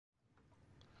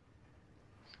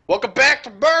Welcome back to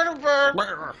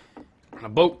Murder. On a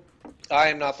boat. I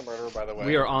am not the murderer, by the way.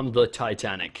 We are on the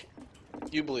Titanic.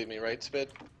 You believe me, right, Spid?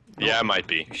 Yeah, I might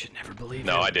be. You should never believe him.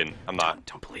 No, I didn't. I'm not.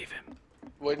 Don't believe him.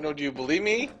 Wait, no, do you believe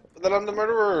me that I'm the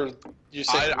murderer, or you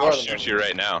say I'll shoot you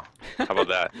right now. How about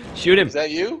that? Shoot him. Is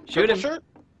that you? Shoot Purple him. Shirt?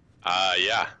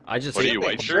 Yeah. I just What are hit you, me.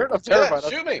 white shirt? I'm terrified. Yeah,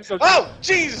 shoot me! So Oh,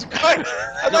 Jesus Christ!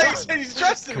 I thought you said he's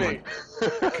trusting Come me.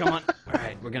 Come on. All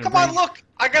right, we're gonna. Come bring... on, look!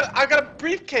 I got a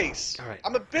briefcase. All right.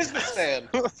 I'm a businessman.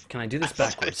 Can I do this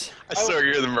backwards? I swear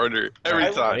you're the murderer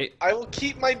every time. Wait. I will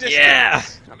keep my distance. Yeah,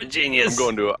 I'm a genius.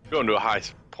 I'm going to a high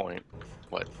point.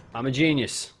 What? I'm a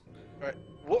genius. Alright.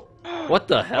 Whoop. What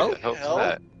the hell? What the hell's hell?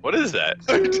 that? What is that?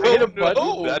 I hit a don't button.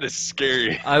 know. That is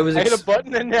scary. I was. I hit a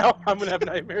button and now I'm gonna have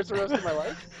nightmares the rest of my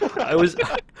life.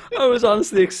 I was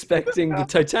honestly expecting the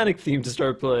Titanic theme to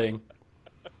start playing.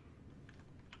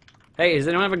 Hey, does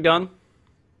anyone have a gun?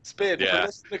 Spid, Yeah.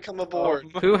 let's come aboard.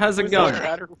 Who has a gun?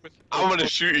 I'm gonna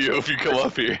shoot you if you come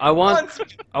up here. I want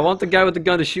the guy with the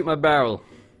gun to shoot my barrel.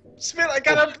 Spid, I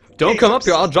got a. Don't come up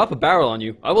here. I'll drop a barrel on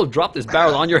you. I will drop this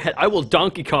barrel on your head. I will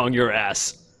Donkey Kong your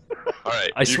ass. All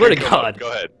right. I you swear can to come up. God.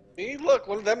 Go ahead. Me? Look,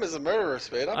 one of them is a murderer,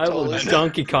 Spid. I'm I will totally.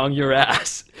 Donkey Kong your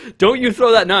ass. Don't you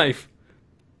throw that knife.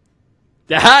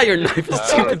 Ah, your knife is I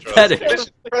too don't pathetic.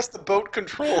 Just press the boat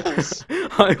controls.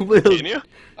 I will. Can you?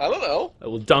 I don't know. I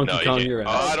will Donkey No, you Kong can't. your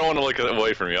Oh, ass. I don't want to look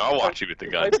away from you. I'll watch you with the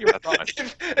gun. Might be a That's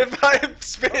fine. If I had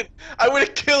Spid, I would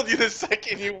have killed you the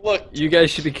second you looked. You guys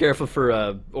should be careful for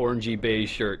orangey beige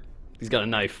shirt. He's got a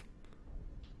knife.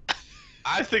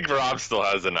 I think Rob still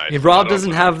has a knife. Hey, Rob I don't doesn't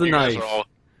know. have the You guys knife. are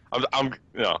all-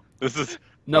 no. This is.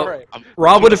 No, Alright.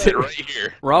 Rob would have hit. right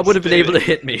here. Rob would have been Stay able to there.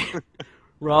 hit me.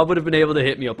 Rob would have been able to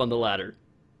hit me up on the ladder.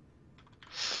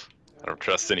 I don't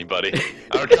trust anybody.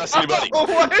 I don't trust anybody. Oh,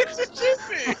 why did you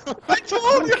shoot me? I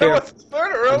told you I care. was a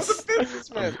murderer. I was a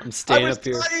businessman. I'm staying I was up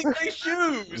here. tying my I'm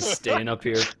shoes. staying up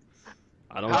here.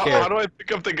 I don't How care. do I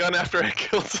pick up the gun after I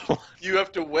kill someone? You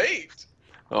have to wait.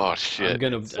 Oh I'm shit.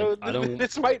 gonna. So I don't.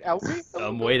 this might help me. a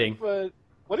little bit, waiting. But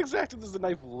what exactly does the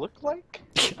knife look like?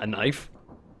 A knife.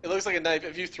 It looks like a knife.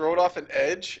 If you throw it off an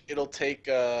edge, it'll take.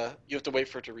 You have to wait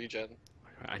for it to regen.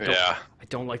 I don't. Yeah. I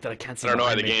don't like that I can't see. I don't know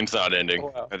why the behind game's not ending. Oh,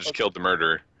 wow. I just Okay. killed the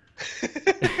murderer.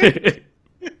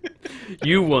 me.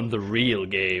 You won the real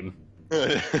game.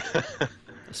 I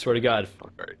swear to God,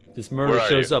 Alright. if this murderer Where are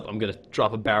shows you? up, I'm gonna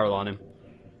drop a barrel on him.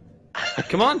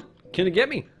 Come on, can you get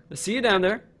me? I see you down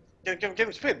there. Get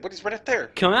him, Spid. But he's right up there.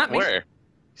 Come at me. Where?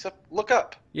 He's up. Look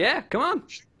up. Yeah, come on.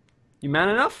 You man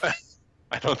enough?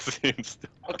 I don't see him still.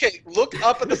 Okay, look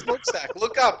up at the smokestack.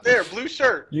 Look up there, blue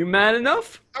shirt. You man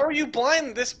enough? How are you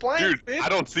blind? This blind, Dude, Spid? I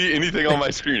don't see anything on my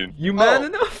screen. You man Oh,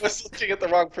 enough? I was looking at the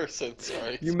wrong person.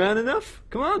 Sorry. You man enough?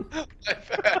 Come on. My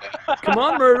bad. Come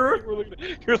on, murderer.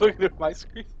 You're looking at my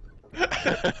screen.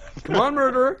 Come on,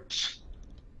 murderer.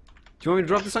 Do you want me to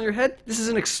drop this on your head? This is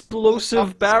an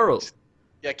explosive barrel.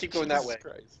 Yeah, keep going that Jesus way.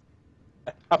 Christ.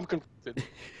 I'm confused.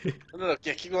 No.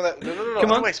 Yeah, keep going that. No.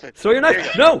 Come Other on. way, Spid. Throw your There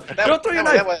knife. you go. No, That don't way, throw your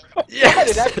that knife. way.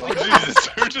 Yes. Oh Jesus,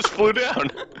 who just flew down?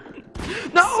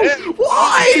 No. Yeah.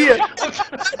 Why?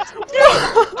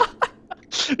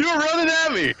 You were running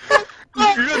at me! You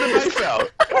had the knife out.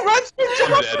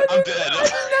 I'm dead. I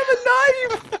didn't have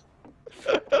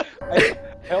a knife.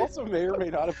 I also may or may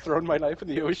not have thrown my knife in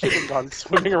the ocean and gone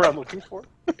swimming around looking for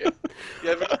it.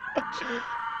 Yeah, but-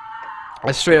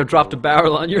 I straight up dropped a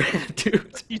barrel on your head,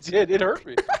 dude. You did. It hurt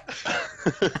me.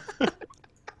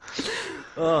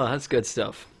 Oh, that's good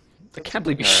stuff. I can't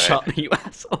believe you All right. shot me, you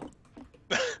asshole.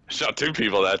 I shot 2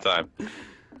 people that time.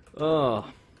 Oh,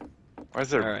 Why is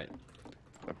there all right.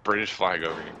 a British flag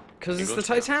over here? Because it's the English?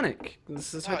 Titanic.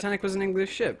 The Titanic was an English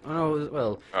ship. Oh, no, it was,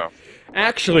 well, Oh.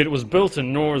 actually, it was built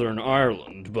in Northern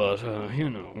Ireland, but, you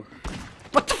know.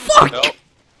 What the fuck? No.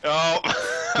 Oh.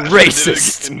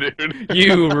 Racist. I did it again, dude.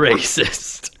 You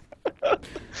racist.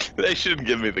 They shouldn't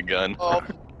give me the gun. Oh,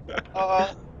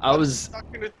 I was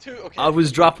talking to two. Okay. I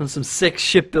was dropping some sick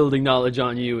shipbuilding knowledge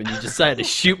on you, and you decided to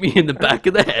shoot me in the back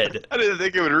of the head. I didn't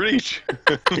think it would reach.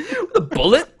 With a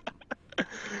bullet?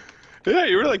 Yeah,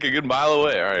 you were like a good mile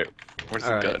away. All right. Where's All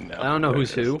the right. gun now? I don't know There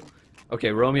who's it is. who.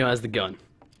 Okay, Romeo has the gun.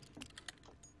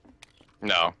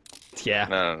 No. Yeah.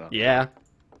 No. Yeah.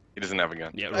 He doesn't have a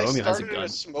gun. Yeah, I Romeo has a started in gun. a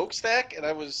smokestack, and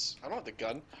I don't have the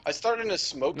gun. I started in a No,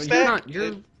 smokestack. you're not. You're.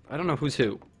 and- I don't know who's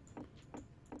who.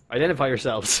 Identify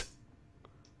yourselves.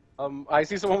 I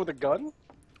see someone with a gun.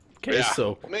 Okay, Yeah.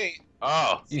 so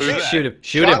Oh, you who's should that? shoot him.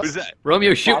 Shoot him. Who's that?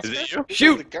 Romeo, shoot. Is it you? Who has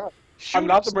Shoot. the gun? I'm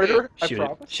not the Spade. murderer. I Shoot him.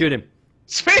 promise. Shoot him.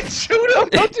 Spade, shoot him!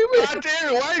 Don't do me. God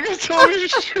damn it! Why are you guys telling me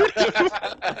to shoot him?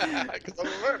 Because I'm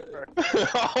a murderer.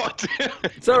 Oh damn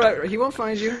it! It's all right. He won't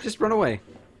find you. Just run away.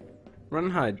 Run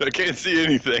and hide. I can't see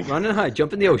anything. Run and hide.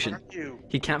 Jump in the ocean. Where are you?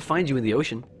 He can't find you in the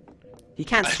ocean. He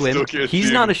can't I swim. still can't He's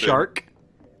see not a anything. shark.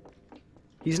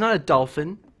 He's not a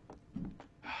dolphin.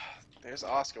 There's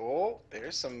Oscar. Oh,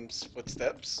 there's some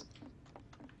footsteps.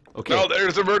 Okay. No,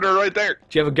 there's a murderer right there.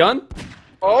 Do you have a gun?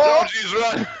 Oh! Oh, jeez,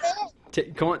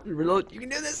 run. Come on, reload. You can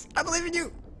do this. I believe in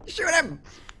you. Shoot him.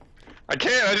 I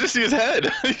can't. I just see his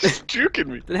head. He's juking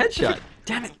me. Then headshot.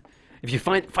 Damn it. If you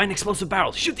find explosive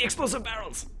barrels, shoot the explosive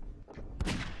barrels.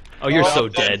 Oh, you're so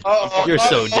I'm dead. dead. Oh, You're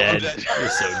so I'm dead. dead.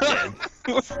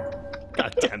 You're so dead.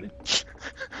 God damn it.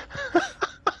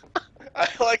 I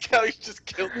like how you just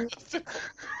killed us.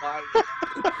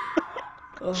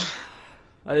 Oh,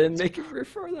 I didn't make it very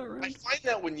far that I round. find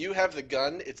that when you have the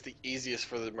gun, it's the easiest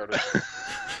for the murder.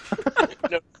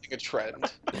 Noticing a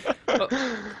trend. Oh.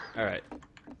 All right.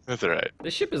 That's alright.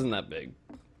 This ship isn't that big.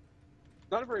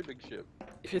 Not a very big ship.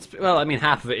 Well, I mean,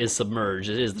 half of it is submerged.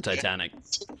 It is the Titanic.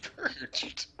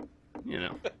 Submerged. You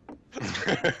know.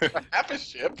 Half a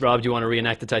ship. Rob, do you want to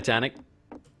reenact the Titanic?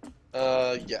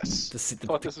 Yes. The I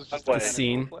thought this was just the like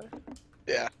scene.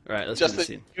 Yeah. All right, let's Just do the that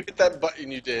scene. you hit that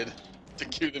button you did to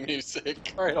cue the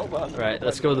music. All right, hold on. All right,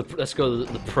 let's go. Let's go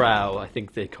to the prow. I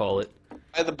think they call it. Am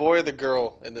I the boy or the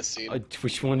girl in this scene?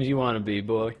 Which one do you want to be,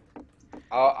 boy?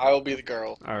 I will be the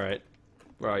girl. All right.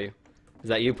 Where are you? Is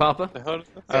that you, Papa? The hell-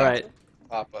 All right.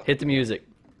 Papa. Hit the music.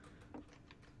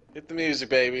 Hit the music,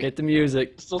 baby. Hit the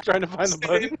music. Still trying to find the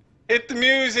button. Hit the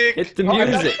music. Hit the Oh, I got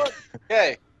music. the button.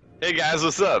 Okay. Hey guys,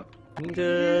 what's up?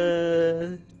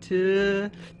 Oh.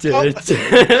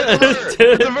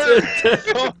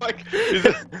 Oh my god.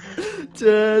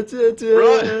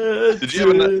 Run! Did you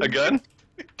have a gun?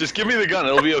 Just give me the gun,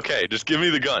 it'll be okay. Just give me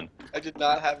the gun. I did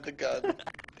not have the gun.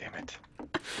 Damn it.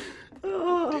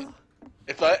 Oh.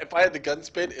 If I had the gun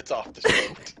spin, it's off the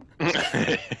show.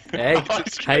 Hey,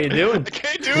 how you doing? I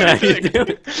can't do How you anything.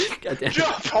 doing? God damn.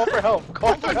 Jump! Call for help.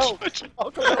 Call for help.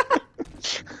 Call for help.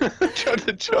 Trying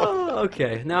to jump. Oh,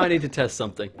 okay, now I need to test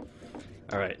something.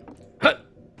 All right. Huh.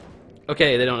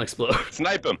 Okay, they don't explode.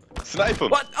 Snipe him! Snipe him!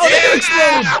 What? Oh, they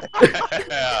explode!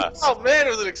 Yeah. Oh man, there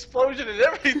was an explosion and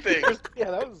everything.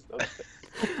 Yeah, that was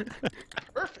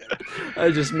Perfect. I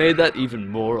just made that even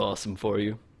more awesome for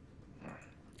you.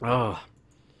 Oh.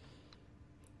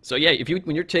 So yeah,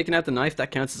 when you're taking out the knife, that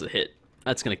counts as a hit.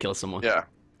 That's gonna kill someone. Yeah.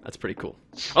 That's pretty cool.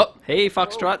 Oh, hey,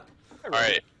 Foxtrot.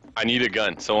 Alright, I need a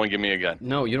gun. Someone give me a gun.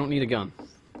 No, you don't need a gun.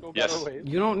 Go Yes. better ways.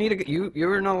 You don't need a.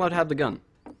 You're not allowed to have the gun.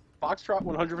 Foxtrot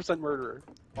 100% murderer.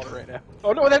 On right now.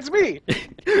 Oh no, that's me.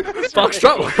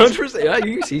 Foxtrot 100%. Yeah,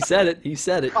 he said it. He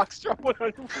said it. Foxtrot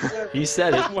 100%. He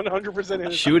said it. 100%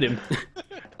 innocent. Shoot him.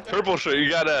 Purple shirt,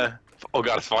 you gotta. Oh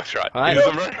god, it's Foxtrot. Alright. He's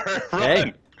the murderer. Run!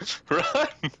 Hey. Run!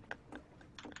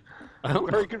 I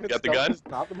don't, Very convinced Got the Stealth gun? is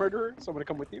not the murderer, so I'm gonna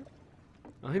come with you.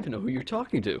 I don't even know who you're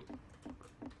talking to.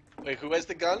 Wait, who has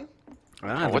the gun? I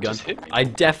don't have the what gun. just hit me? I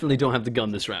definitely don't have the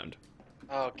gun this round.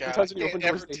 Oh god, I Sometimes when you can't open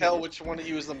doors, ever they tell hit you. which one of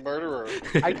you is the murderer.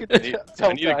 I could need- tell.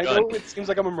 I need a I gun. know it seems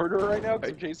like I'm a murderer right now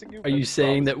because I'm chasing you. Are you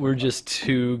saying that we're just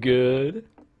too good?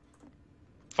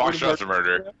 Foxtrot's a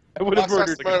murderer. I would have Foxtrot's murdered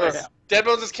the the guy murderer. now.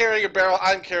 Deadbones is carrying a barrel.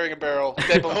 I'm carrying a barrel.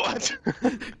 Deadbones.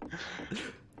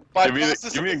 By Give me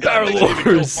process give me a of- gun. Barrel I need to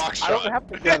kill wars. I don't Foxtrot. have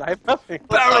the gun. I have nothing.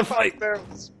 Barrel fight!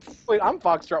 Barrels. Wait, I'm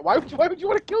Foxtrot. Why would you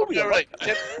want to kill me? Yeah, right.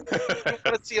 You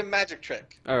want to see a magic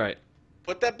trick. All right.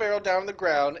 Put that barrel down on the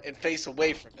ground and face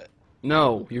away from it.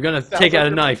 No, you're gonna Sounds take like out a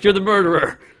you're- knife. You're the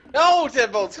murderer. No,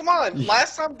 Deadbones, come on.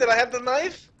 Last time, did I have the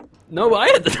knife? No, I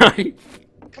had the knife.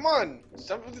 Come on.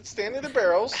 Somebody stand in the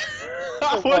barrels.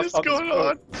 What is going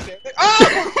on? Stand there.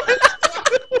 Oh!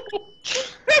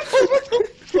 Deadbones, what the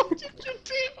fuck did you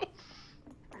do?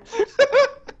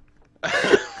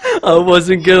 I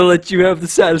wasn't gonna let you have the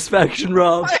satisfaction,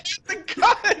 Rob. I had the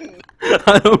gun!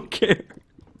 I don't care.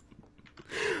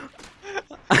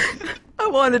 I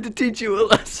wanted to teach you a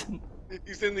lesson.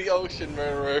 He's in the ocean,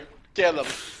 murderer. Get him.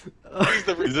 He's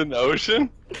the He's in the ocean?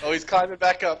 Oh, he's climbing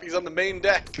back up. He's on the main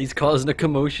deck. He's causing a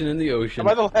commotion in the ocean. Am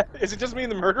I the last? Is it just me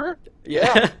and the murderer?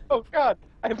 Yeah. Oh god,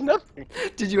 I have nothing.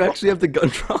 Did you actually have the gun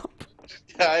drop?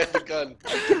 Yeah, I have the gun.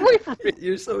 Get away from me.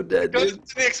 You're so dead, The gun is dude.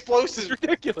 to the explosives. It's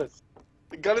ridiculous.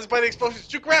 The gun is by the explosives.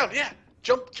 Juke around. Yeah.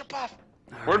 Jump off.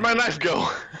 Where'd my knife go?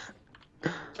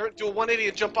 Do a 180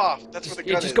 and jump off. That's where the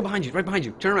gun Just is. go behind you, right behind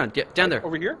you. Turn around. Yeah, down there.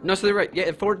 Over here? No, to the right.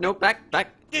 Yeah, forward. No, back.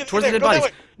 Yeah, Towards there, the dead go that bodies.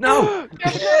 way. No.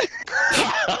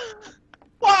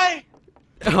 Why?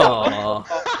 Oh,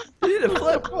 you did a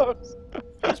flip. Close.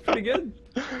 That's pretty good.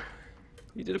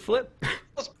 You did a flip.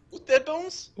 With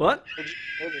Deadbones? What? Or did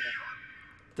you-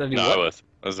 Did I do No, what?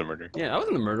 I was a murderer. Yeah, I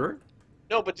wasn't the murderer.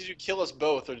 No, but did you kill us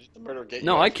both, or did the murderer get you?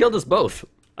 No, I killed us both.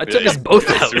 I took Yeah, us both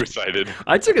I out. suicided.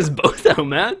 I took us both out,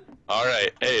 man. All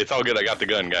right. Hey, it's all good. I got the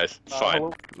gun, guys. It's fine.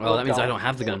 Well, that means I don't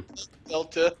have the gun.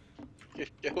 Delta, get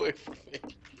away from me.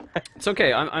 It's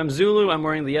okay. I'm Zulu. I'm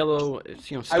wearing the yellow. It's,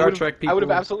 Star Trek people. I would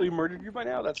have absolutely murdered you by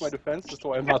now. That's my defense. That's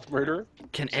why I'm not the murderer.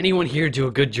 Can anyone here do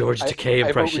a good George Takei I vote we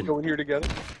impression? go in here together.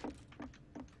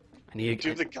 I need Do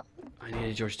you have the gun?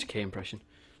 a George Takei impression.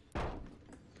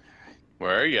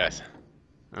 Where are you guys?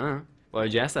 Why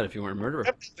did you ask that if you weren't a murderer?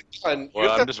 You have the gun.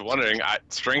 Well, I'm just wondering.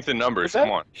 Strength in numbers. Come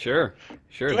on. Sure.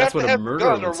 You That's have what to a have the murderer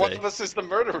gun, or would one say. of us is the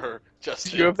murderer.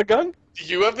 Justin. Do you have the gun? Do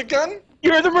you have the gun?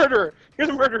 You're the murderer. You're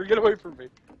the murderer. Get away from me.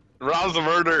 Rob's the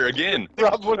murderer again.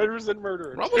 Rob 100%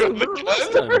 murderer. Rob You was a have the murderer gun?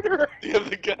 last time. Murderer. Do you have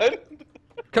the gun?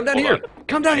 Come down Hold here. on.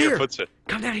 Come down I hear here. footsteps.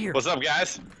 Come down here. What's up,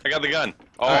 guys? I got the gun.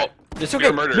 Oh, All right. It's okay.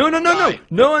 you're a murderer. No. Die.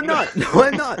 No, I'm not. No,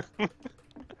 I'm not.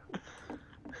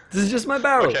 This is just my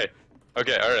barrel. Okay.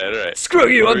 Okay. All right. Screw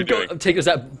you. What are I'm we doing? taking us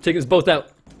out. Taking us both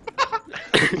out.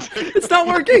 It's not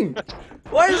working.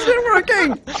 Why isn't it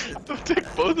working? Don't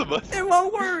take both of us. It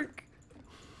won't work.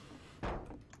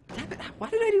 Damn it.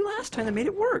 What did I do last time that made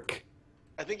it work?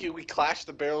 I think we clashed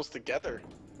the barrels together.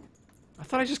 I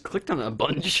thought I just clicked on a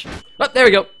bunch. Oh, there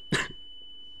we go.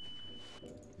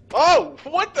 Oh,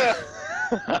 what the?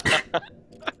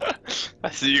 I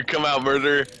see you come out,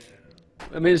 murderer.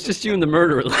 I mean, it's just you and the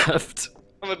murderer left.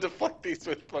 I'm gonna deflect these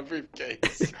with my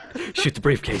briefcase. Shoot the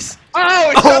briefcase.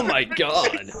 Oh! Oh my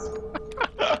god.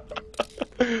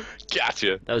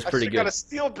 Gotcha. That was I pretty still got good. a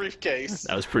steel briefcase.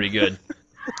 That was pretty good.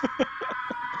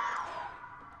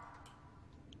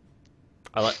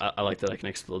 I like that I can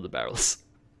explode the barrels.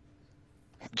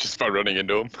 Just by running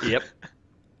into him. Yep.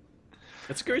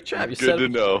 That's a great trap. You Good set to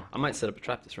up, know. I might set up a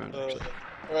trap this round, actually.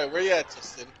 Alright, where you at,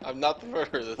 Justin? I'm not the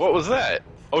murderer this What was that?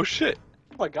 Oh shit.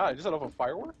 Oh my god, I just set off a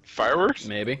firework? Fireworks?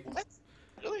 Maybe. What?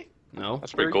 Really? No.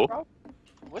 That's pretty cool.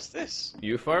 What's this? You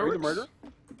Are you fireworks? the murderer?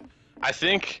 I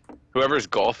think whoever's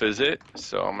golf is it,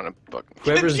 so I'm gonna buck.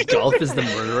 Whoever's golf is the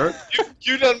murderer.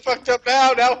 You done fucked up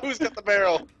now. Now who's got the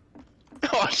barrel?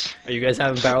 Oh, sh- Are you guys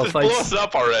having barrel Just blow fights? us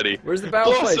up already. Where's the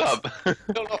barrel Blow us fights? up. I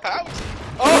don't know how.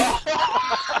 Oh!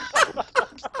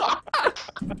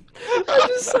 I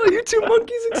just saw you two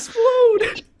monkeys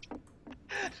explode.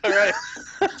 Alright.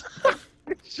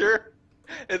 Sure.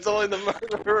 It's only the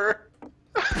murderer.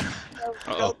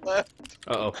 Uh-oh. Left.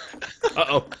 Uh-oh.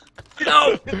 Uh-oh.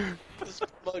 No! Just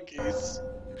monkeys.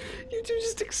 You two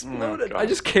just exploded. God. I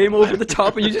just came over the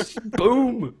top and you just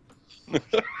boom.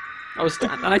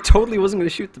 I totally wasn't going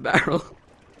to shoot the barrel.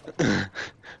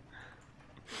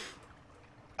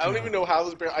 I don't even know how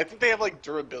this barrel. I think they have like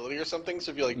durability or something.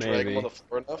 So if you like drag them Maybe. on the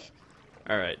floor enough.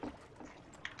 All right.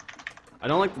 I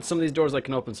don't like that some of these doors I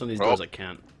can open, some of these Oh. doors I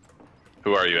can't.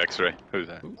 Who are you, X-Ray? Who's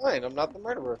that? Fine, I'm not the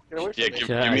murderer. Get away from Yeah, me. give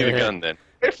Yeah, me the yeah. gun then.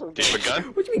 Away from me. Give him a gun?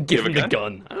 What do you mean give You him have the a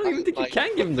gun? I don't even think you Like,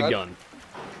 can give him the gun.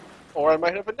 Or I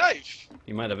might have a knife.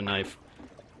 You might have a knife.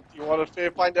 You want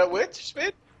to find out which,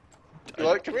 Spid? You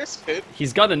want to come here, Spid?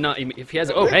 He's got a knife. If he has,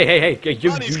 oh hey, you.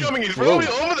 God, he's coming. He's whoa. rolling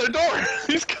over their door.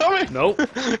 He's coming. Nope.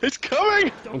 He's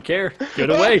coming. Don't care. Get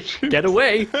away. Get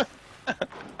away.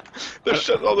 They're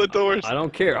shutting all the doors. I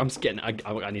don't care. I'm just getting. I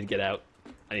need to get out.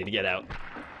 I need to get out.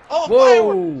 Oh,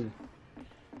 firework!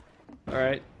 Whoa. All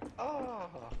right.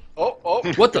 Oh.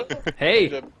 What the? Hey.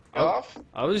 Get off.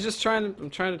 I was just trying to. I'm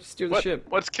trying to steer the What? ship.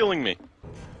 What's killing me?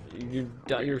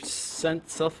 Your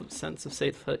sense of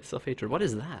self-hatred. What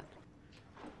is that?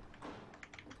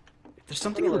 There's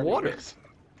something in the water.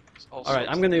 All right,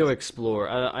 I'm gonna go explore.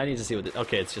 I need to see what.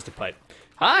 Okay, it's just a pipe.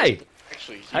 Hi.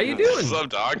 Actually, How you doing? What's up,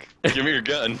 dog? Give me your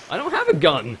gun. I don't have a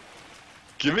gun.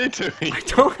 Give it to me. I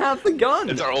don't have the gun.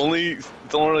 It's our only. It's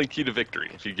the only key to victory.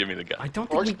 If you give me the gun. I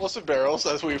don't Or think. explosive barrels,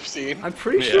 as we've seen. I'm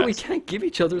pretty sure we Yes. can't give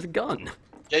each other the gun.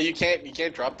 Yeah, you can't. You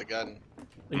can't drop the gun.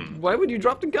 Like, why would you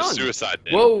drop the gun? Suicide.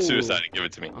 Man. Whoa. Suicide and give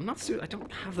it to me. I'm not I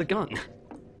don't have the gun.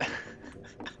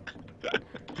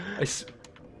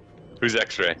 Who's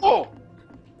X-ray? Oh,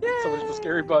 So it's the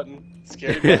scary button.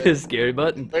 scary button. Scary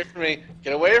button. Away from me!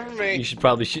 Get away from You me! should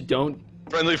probably don't.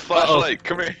 Friendly flashlight.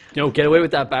 Come here. No, get away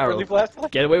with that barrel. Friendly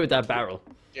flashlight? Get away with that barrel.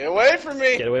 Get away from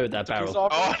me! Get away with that He's barrel.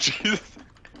 off. Oh Jesus.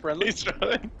 Friendly? He's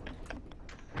running.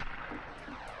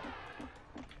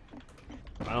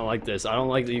 I don't like this. I don't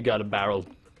like that you got a barrel.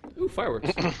 Ooh, fireworks.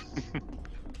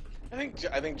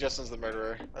 I think Justin's the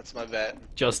murderer. That's my bet.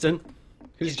 Justin?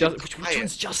 Who's He's Justin? been Which quiet.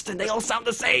 one's Justin? They all sound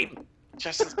the same.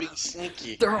 Justin's being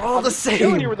sneaky. They're all the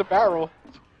Killing you same. with a barrel.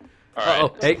 All right.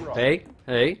 Uh-oh.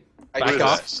 Hey. Back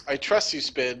off. I trust you,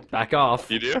 Spid. Back off.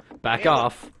 You do? Back Yeah.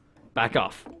 off. Back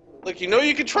off. Look, you know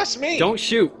you can trust me. Don't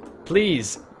shoot.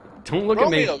 Please. Don't look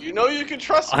Romeo, at me. you know you can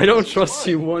trust me. I don't This is trust fine.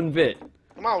 you one bit.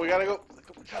 Come on, we gotta go.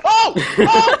 Oh!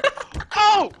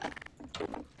 Oh!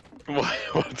 Oh!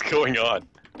 What's going on?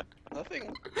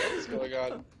 Nothing. Nothing's going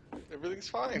on. Everything's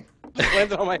fine. Just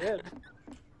landed on my head.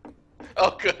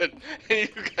 Oh, good. And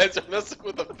you guys are messing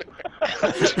with a bear.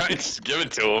 Try and just give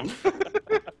it to him.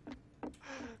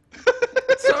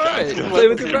 It's alright. Play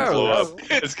with your barrel.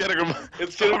 It's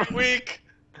gonna be weak.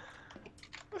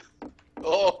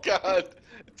 Oh God!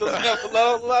 It doesn't have a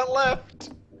lot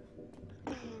left.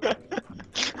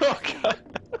 Oh God!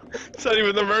 It's not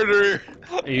even the murderer.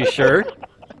 Are you sure?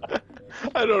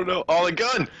 I don't know. Oh, the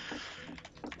gun!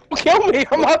 Kill me!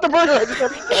 I'm not the murderer. I just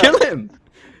have to Kill him.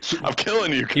 I'm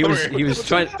killing you. He Come was here. he was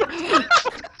trying.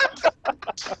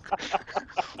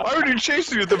 Why would you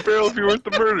chase me with the barrel if you weren't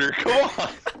the murderer? Come on.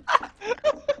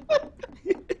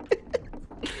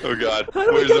 Oh God! How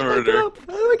do I Where's get the murderer? back up?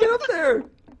 How do I get up there?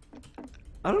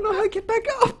 I don't know how to get back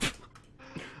up.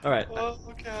 All right. Oh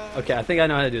God! Okay, I think I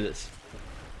know how to do this.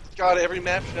 God, every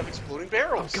map should have exploding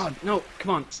barrels. Oh God, no!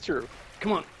 Come on, It's true.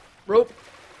 come on, rope,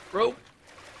 rope,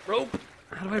 rope.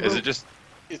 How do I rope? Is it just?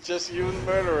 It's just you and the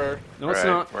murderer. No, it's Right,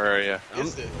 not. Where are you?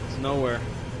 Is it? It's nowhere.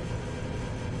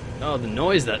 Oh, the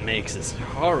noise that makes is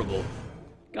horrible.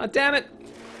 God damn it!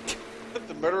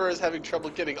 The murderer is having trouble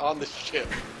getting on the ship.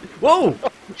 Whoa!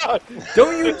 God.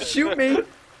 Don't you shoot me!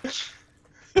 How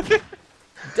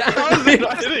is it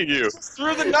not Dive! hitting you?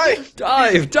 Through the knife.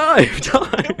 Dive! Dive!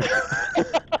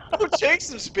 Oh,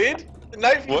 chase him, Spid. The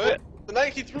knife. What? The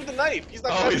knife. He threw the knife. He's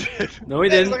not. Oh, gonna, he did. No, he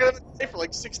He's didn't. not gonna have a knife for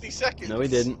like 60 seconds. No, he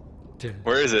didn't.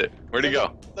 Where is it? Where'd he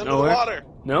go? Under Nowhere. the water.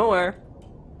 Nowhere.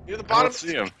 Near the I bottom. don't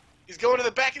see him. He's going to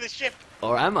the back of the ship.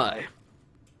 Or am I?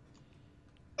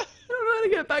 I don't know how to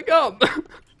get back up.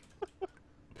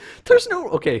 There's no.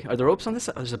 Okay, are there ropes on this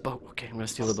side? Oh, there's a boat. Okay, I'm gonna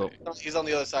steal the boat. No, he's on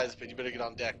the other side, Spid. You better get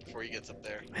on deck before he gets up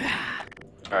there.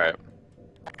 All right.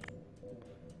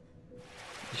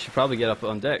 You should probably get up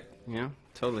on deck. Yeah,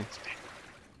 totally.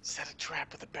 Set a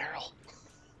trap with a barrel.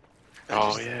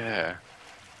 Oh yeah.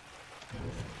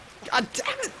 God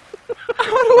damn it! How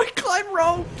do I climb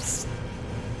ropes?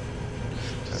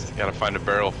 Just gotta find a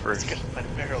barrel Let's first. get find a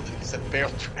barrel. Then you set a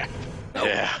barrel trap.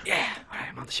 Yeah. Yeah. All right,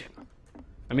 I'm on the ship.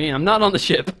 I mean, I'm not on the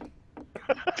ship.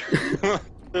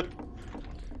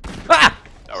 Ah!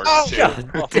 That works Oh, too.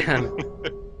 God damn!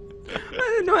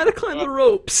 I didn't know how to climb the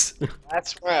ropes.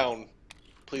 Last round.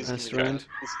 Please. Last give me round? that.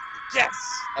 Yes.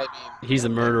 I mean. He's a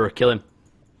murderer. Kill him.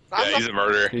 I'm Yeah, not- he's a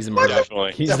murderer. He's a murderer.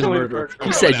 Definitely. He's the Definitely murderer. murderer. He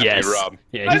I'm said gonna have yes. to be Rob.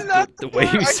 Yeah, I'm not the way you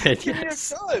murderer. I said can give you a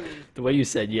yes. gun. The way you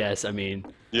said yes. I mean,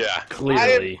 Yeah.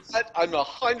 clearly. I'm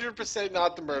 100%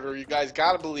 not the murderer. You guys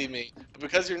gotta believe me. But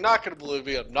because you're not gonna believe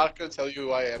me, I'm not gonna tell you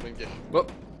who I am in game. Whoa.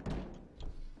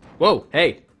 Whoa.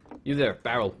 Hey, you there,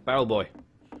 barrel boy.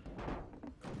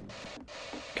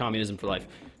 Communism for life.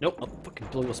 Nope. I'll fucking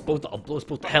blow us both. I'll blow us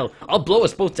both to hell. I'll blow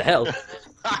us both to hell.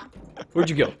 Where'd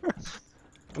you go?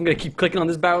 I'm gonna keep clicking on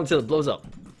this barrel until it blows up.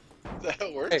 Is that how it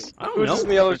Hey, works? I don't who's know. in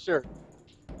the yellow shirt?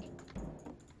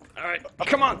 All right,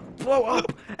 come on, blow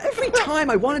up. Every time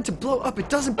I want it to blow up, it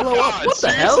doesn't blow God, up. What the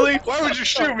seriously? hell? Why would you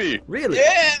shoot me? Really?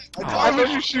 Yeah! Why would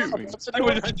you shoot me? I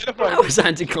would identify. That was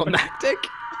anticlimactic.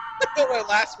 My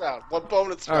last round. One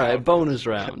bonus All round. right, bonus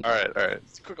round. All right, all right.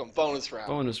 Let's quick on bonus round.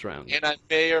 Bonus round. And I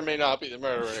may or may not be the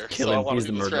murderer. Kill so I him. wanna He's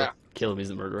the do this murderer. round. Kill him. He's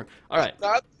the murderer. All right,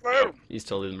 Not the murderer. he's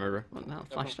totally the murderer. Well, now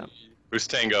flash it up. Who's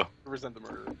Tango? Represent the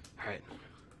murderer. All right,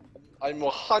 I'm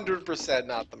 100%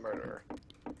 not the murderer.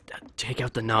 take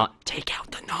out the knot. Take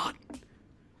out the knot.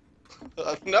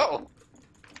 No.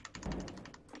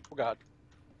 Oh God.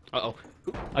 Uh oh.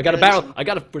 I got a barrel. I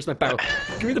got a. Where's my barrel?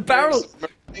 Give me the barrel.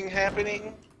 There's murdering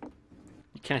happening.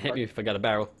 You can't hit me if I got a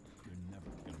barrel.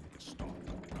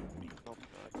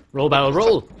 Roll barrel.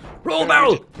 Roll. Roll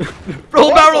barrel. Roll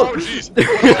barrel. Oh jeez.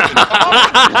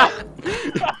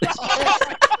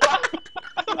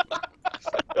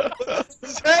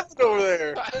 What's happening over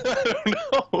there? I don't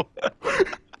know.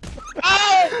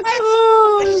 Oh!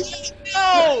 Oh,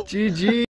 No! GG.